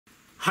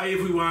Hi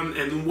everyone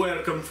and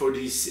welcome for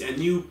this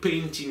new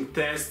painting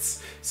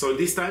tests. So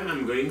this time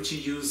I'm going to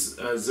use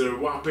the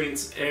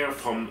Warpaint Air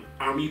from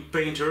Army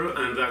Painter,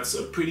 and that's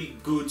a pretty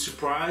good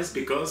surprise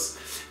because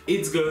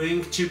it's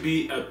going to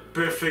be a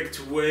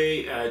perfect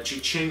way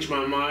to change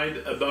my mind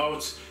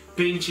about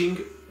painting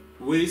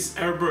with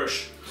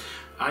airbrush.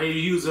 I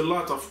use a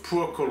lot of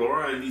Pro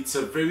Color and it's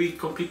a very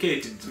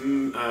complicated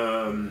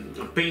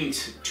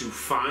paint to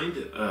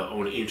find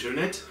on the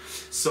internet.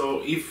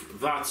 So if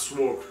that's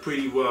worked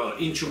pretty well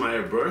into my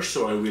airbrush,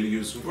 so I will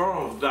use more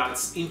of that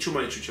into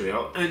my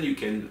tutorial and you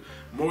can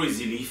more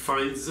easily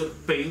find the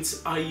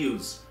paints I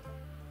use.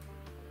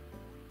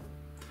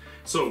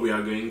 So we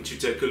are going to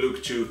take a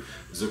look to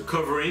the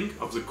covering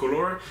of the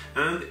color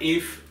and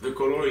if the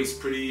color is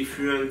pretty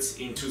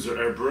fluent into the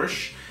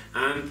airbrush,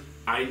 and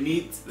I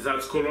need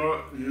that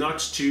color not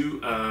to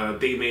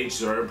damage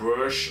the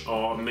airbrush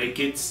or make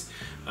it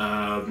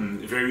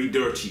very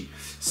dirty.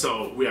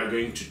 So we are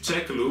going to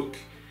take a look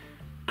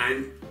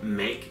and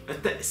make a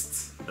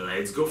test.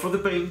 Let's go for the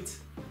paint.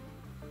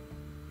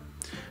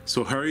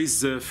 So here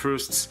is the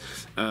first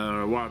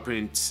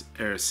Warpaint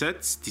Air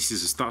set. This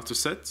is a starter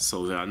set,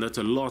 so there are not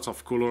a lot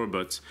of color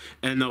but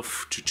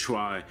enough to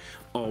try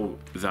how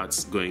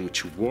that's going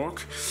to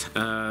work.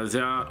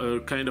 There are a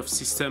kind of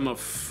system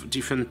of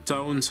different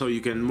tones, so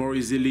you can more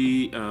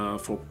easily,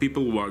 for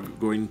people who are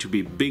going to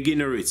be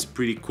beginner, it's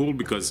pretty cool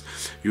because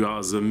you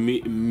are the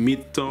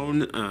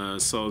mid-tone,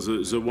 so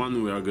the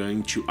one we are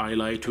going to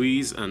highlight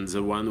with and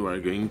the one we are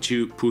going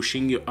to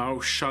pushing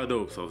our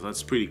shadow, so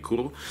that's pretty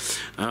cool.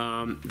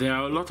 There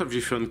are a lot of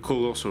different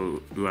colors,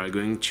 so we are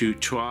going to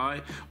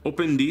try,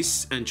 open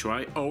this and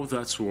try how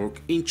that's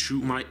work into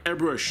my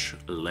airbrush.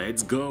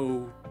 Let's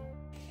go!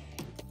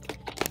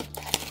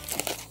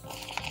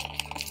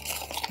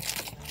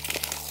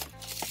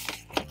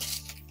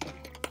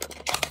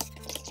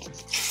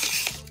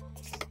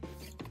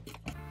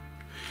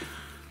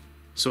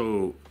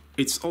 So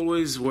it's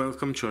always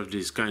welcome to have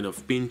this kind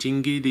of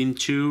painting guide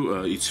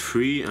into. It's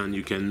free and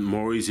you can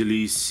more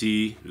easily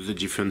see the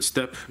different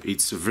steps.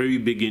 It's very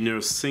beginner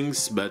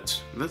things,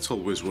 but that's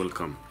always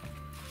welcome.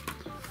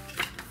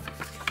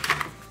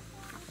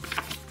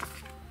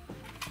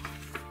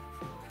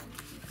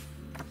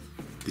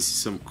 This is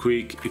some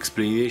quick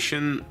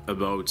explanation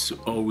about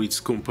how it's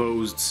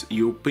composed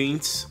your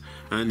paints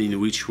and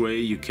in which way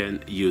you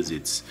can use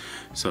it.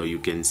 So you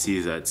can see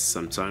that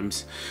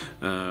sometimes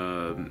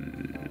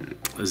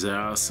there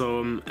are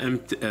some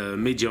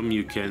medium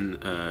you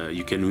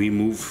can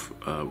remove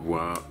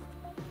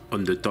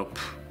on the top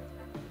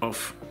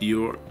of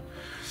your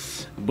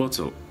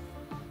bottle.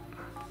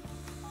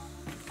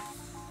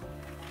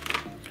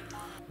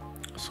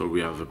 So we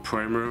have a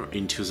primer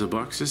into the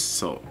boxes,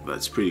 so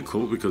that's pretty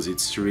cool because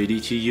it's ready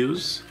to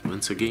use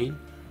once again.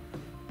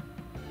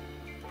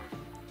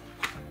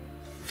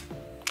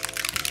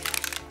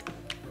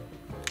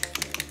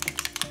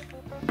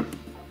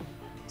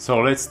 So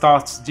let's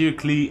start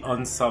directly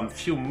on some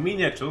few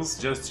miniatures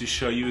just to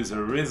show you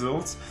the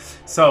results.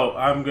 So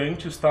I'm going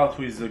to start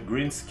with the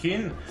green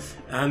skin,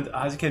 and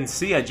as you can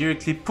see I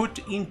directly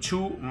put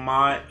into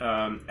my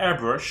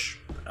airbrush.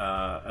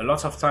 A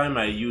lot of time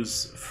I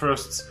use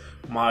first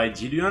my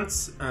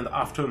diluents and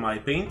after my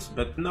paint,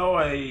 but now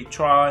I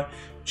try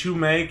to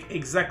make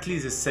exactly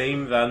the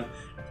same than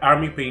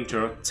Army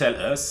Painter tell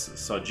us,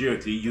 so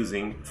directly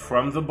using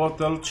from the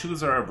bottle to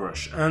the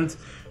airbrush. And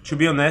to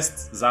be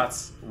honest,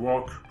 that's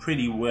worked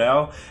pretty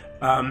well.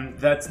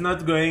 That's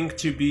not going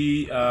to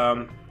be,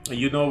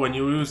 you know, when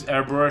you use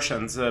airbrush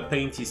and the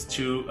paint is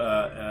too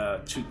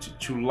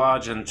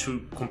large and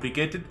too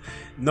complicated.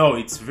 No,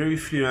 it's very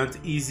fluent,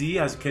 easy.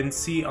 As you can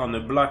see on the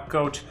black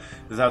coat,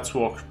 that's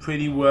worked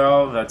pretty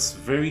well. That's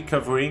very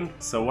covering.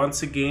 So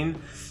once again,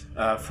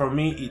 for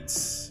me,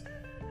 it's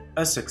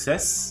a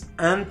success.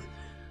 And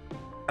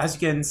as you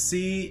can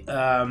see,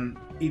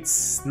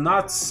 it's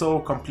not so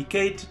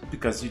complicated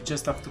because you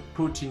just have to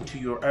put into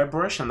your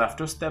airbrush and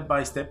after step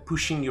by step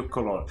pushing your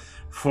color.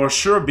 For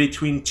sure,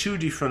 between two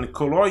different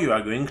colors you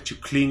are going to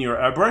clean your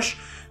airbrush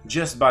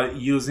just by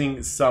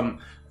using some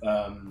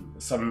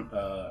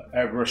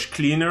airbrush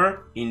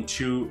cleaner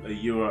into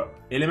your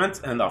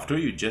element, and after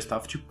you just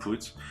have to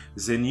put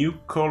the new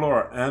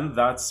color, and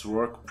that's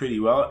worked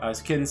pretty well. As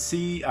you can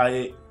see,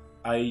 I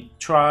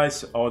tried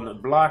on a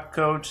black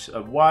coat,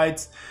 a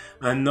white,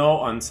 and now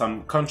on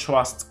some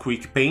contrast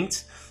quick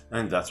paint,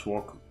 and that's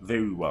worked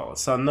very well.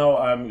 So now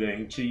I'm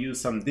going to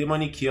use some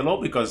demonic yellow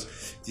because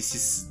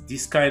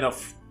this kind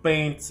of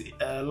paint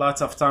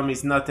lots of time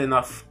is not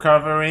enough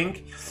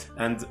covering,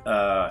 and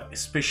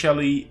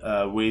especially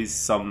with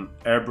some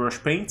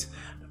airbrush paint.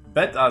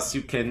 But as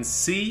you can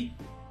see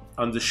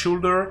on the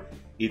shoulder,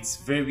 it's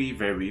very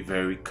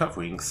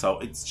covering, so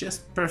it's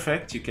just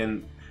perfect. You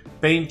can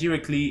paint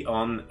directly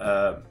on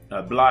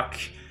a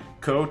black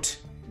coat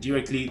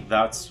directly.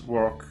 That's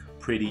work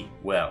pretty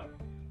well.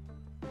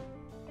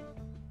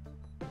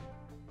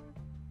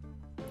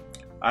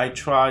 I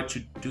try to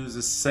do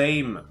the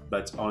same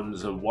but on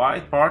the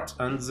white part,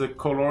 and the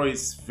color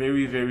is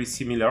very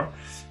similar.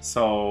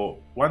 So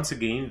once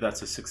again,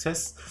 that's a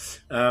success.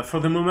 For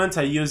the moment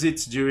I use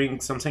it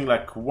during something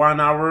like 1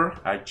 hour.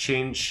 I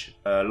change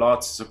a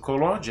lot the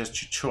color just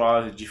to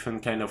try a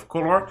different kind of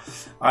color.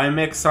 I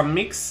make some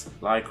mix,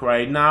 like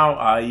right now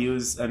I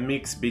use a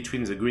mix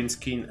between the green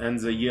skin and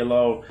the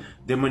yellow,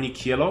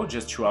 demonic yellow,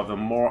 just to have a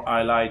more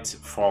highlight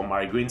for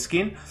my green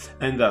skin,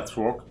 and that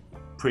works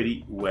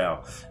pretty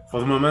well. For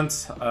the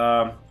moment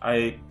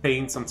I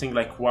paint something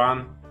like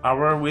 1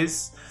 hour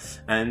with,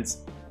 and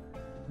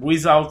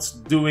without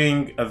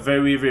doing a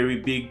very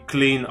big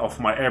clean of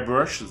my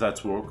airbrush,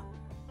 that works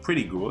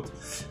pretty good.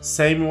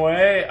 Same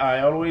way,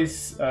 I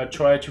always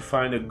try to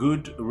find a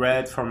good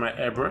red for my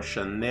airbrush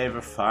and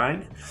never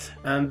find,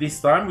 and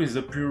this time with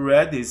the pure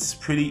red it's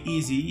pretty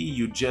easy.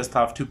 You just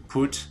have to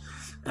put,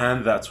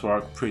 and that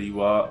works pretty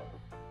well.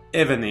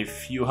 Even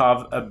if you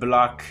have a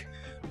black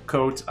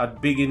coat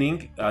at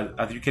beginning,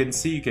 as you can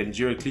see, you can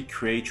directly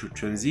create your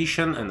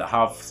transition and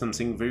have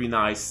something very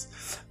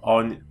nice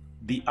on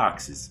the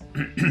axis.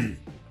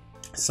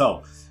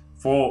 So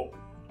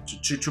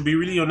to be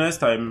really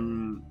honest,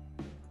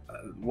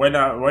 when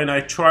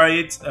I try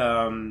it,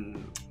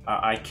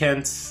 I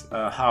can't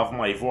have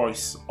my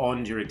voice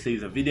on directly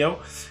the video,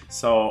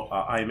 so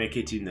I make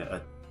it in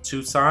a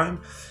 2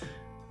 time.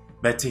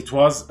 But it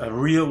was a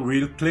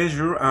real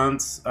pleasure,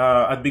 and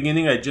at the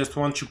beginning I just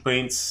want to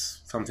paint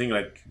something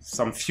like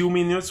some few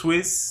minutes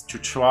with, to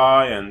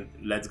try and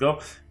let's go.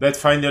 But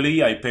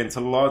finally I paint a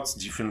lot,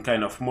 different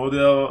kind of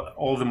model,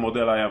 all the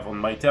model I have on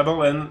my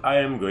table, and I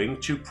am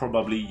going to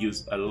probably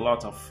use a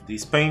lot of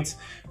this paint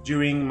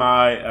during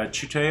my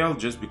tutorial,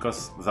 just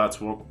because that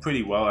worked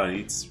pretty well and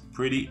it's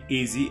pretty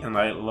easy and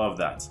I love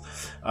that.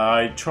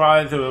 I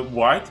try the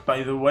white,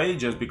 by the way,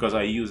 just because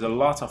I use a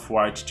lot of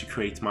white to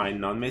create my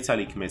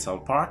non-metallic metal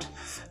part,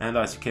 and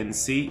as you can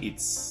see,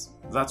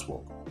 that's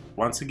work.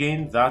 Once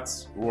again,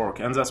 that's work,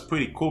 and that's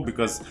pretty cool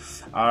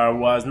because I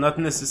was not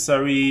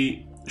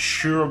necessarily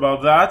sure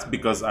about that,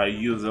 because I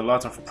use a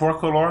lot of pro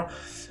color,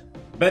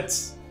 but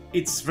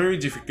it's very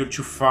difficult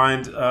to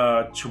find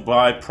to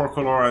buy pro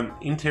color on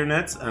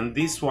internet, and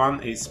this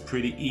one is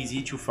pretty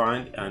easy to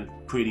find and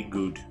pretty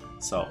good.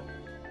 So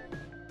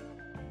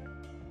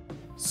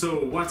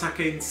what I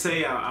can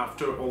say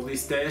after all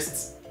these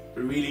tests,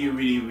 really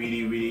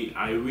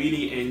I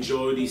really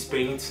enjoy this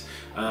paint.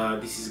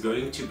 This is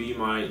going to be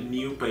my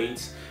new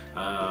paint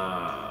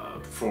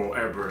for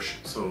airbrush,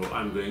 so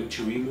I'm going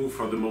to remove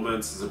for the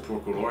moment the pro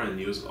color and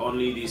use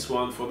only this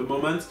one for the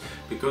moment,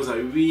 because I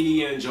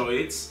really enjoy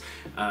it.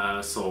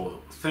 So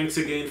thanks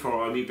again for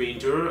Army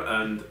Painter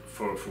and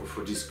for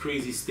these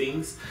crazy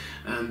things,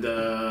 and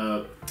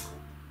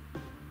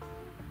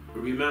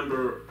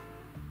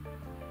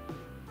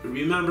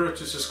remember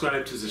to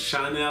subscribe to the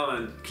channel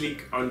and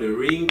click on the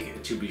ring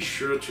to be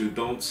sure to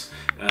don't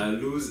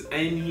lose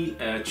any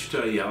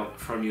tutorial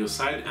from your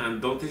side,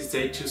 and don't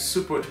hesitate to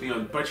support me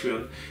on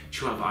Patreon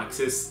to have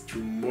access to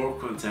more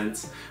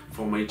content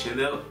for my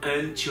channel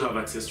and to have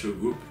access to a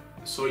group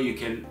so you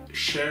can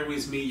share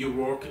with me your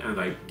work and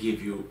I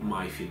give you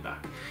my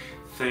feedback.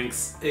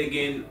 Thanks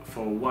again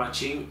for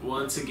watching.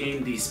 Once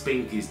again, this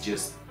paint is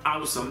just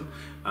awesome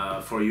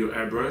for your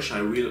airbrush.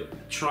 I will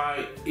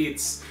try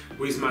it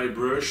with my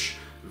brush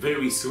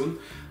very soon,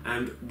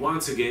 and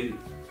once again,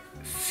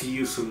 see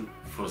you soon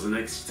for the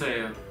next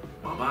tutorial.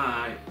 Bye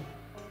bye.